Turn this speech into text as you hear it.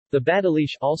The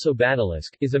Badalisc, also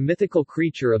Badalisc, is a mythical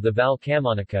creature of the Val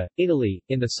Camonica, Italy,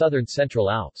 in the southern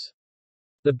Central Alps.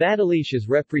 The Badalisc is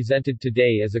represented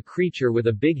today as a creature with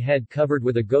a big head covered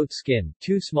with a goat skin,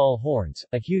 two small horns,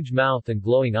 a huge mouth and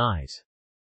glowing eyes.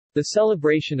 The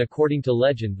celebration according to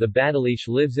legend the Badalisc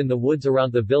lives in the woods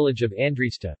around the village of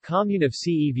Andrista, commune of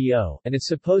Cevo, and is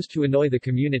supposed to annoy the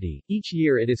community. Each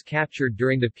year it is captured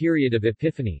during the period of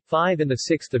Epiphany, 5 and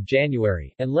 6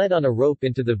 January, and led on a rope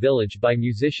into the village by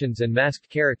musicians and masked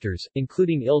characters,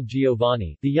 including Il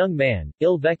Giovanni, the young man,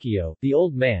 Il Vecchio, the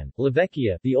old man, La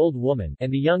Vecchia, the old woman,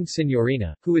 and the young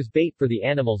signorina, who is bait for the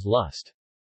animal's lust.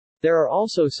 There are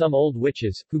also some old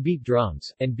witches, who beat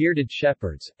drums, and bearded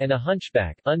shepherds, and a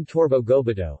hunchback, un torvo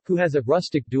gobito, who has a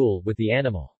rustic duel with the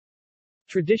animal.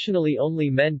 Traditionally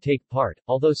only men take part,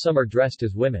 although some are dressed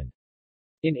as women.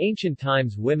 In ancient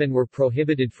times women were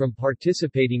prohibited from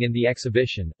participating in the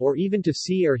exhibition, or even to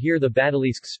see or hear the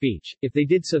Badalisc speech. If they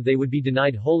did so they would be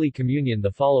denied Holy Communion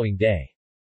the following day.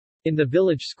 In the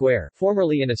village square,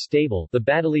 formerly in a stable, the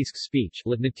Badalisc speech,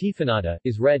 La Notifanata,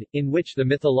 is read, in which the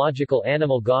mythological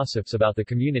animal gossips about the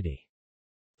community.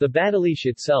 The Badalisc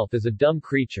itself is a dumb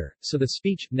creature, so the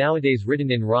speech, nowadays written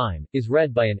in rhyme, is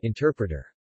read by an interpreter.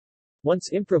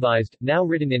 Once improvised, now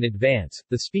written in advance,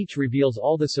 the speech reveals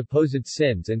all the supposed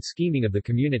sins and scheming of the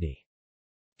community.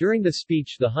 During the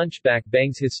speech the hunchback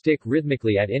bangs his stick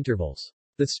rhythmically at intervals.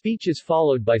 The speech is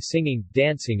followed by singing,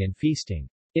 dancing and feasting.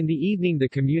 In the evening the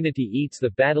community eats the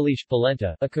Badalisc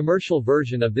polenta. A commercial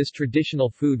version of this traditional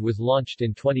food was launched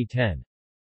in 2010.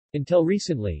 Until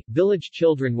recently, village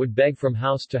children would beg from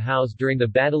house to house during the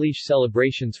Badalisc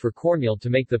celebrations for cornmeal to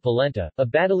make the polenta. A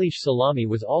Badalisc salami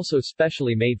was also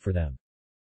specially made for them.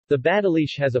 The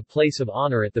Badalisc has a place of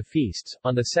honor at the feasts.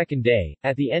 On the second day,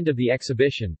 at the end of the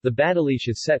exhibition, the Badalisc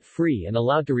is set free and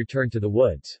allowed to return to the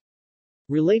woods.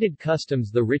 Related customs.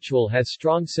 The ritual has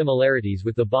strong similarities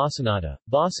with the bossonada,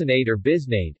 bossonade or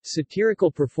biznade,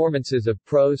 satirical performances of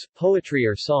prose, poetry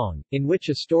or song, in which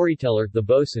a storyteller, the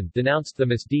bosun, denounced the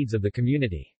misdeeds of the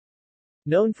community.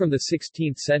 Known from the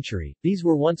 16th century, these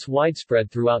were once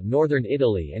widespread throughout northern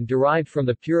Italy and derived from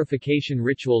the purification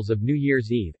rituals of New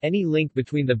Year's Eve. Any link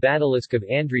between the Badalisc of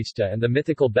Andrista and the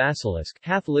mythical basilisk,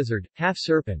 half lizard, half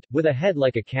serpent, with a head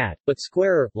like a cat, but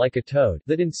squarer, like a toad,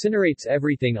 that incinerates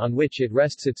everything on which it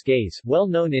rests its gaze, well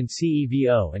known in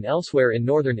Cevo and elsewhere in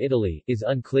northern Italy, is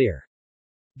unclear.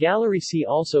 Gallery. See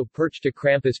also Perchta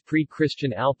Krampus.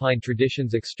 Pre-Christian Alpine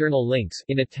traditions. External links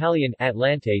in Italian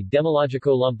Atlante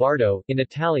Demologico Lombardo in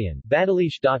Italian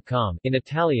Badalisc.com in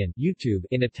Italian YouTube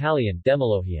in Italian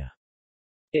Demologia.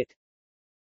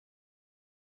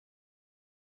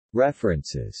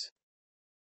 References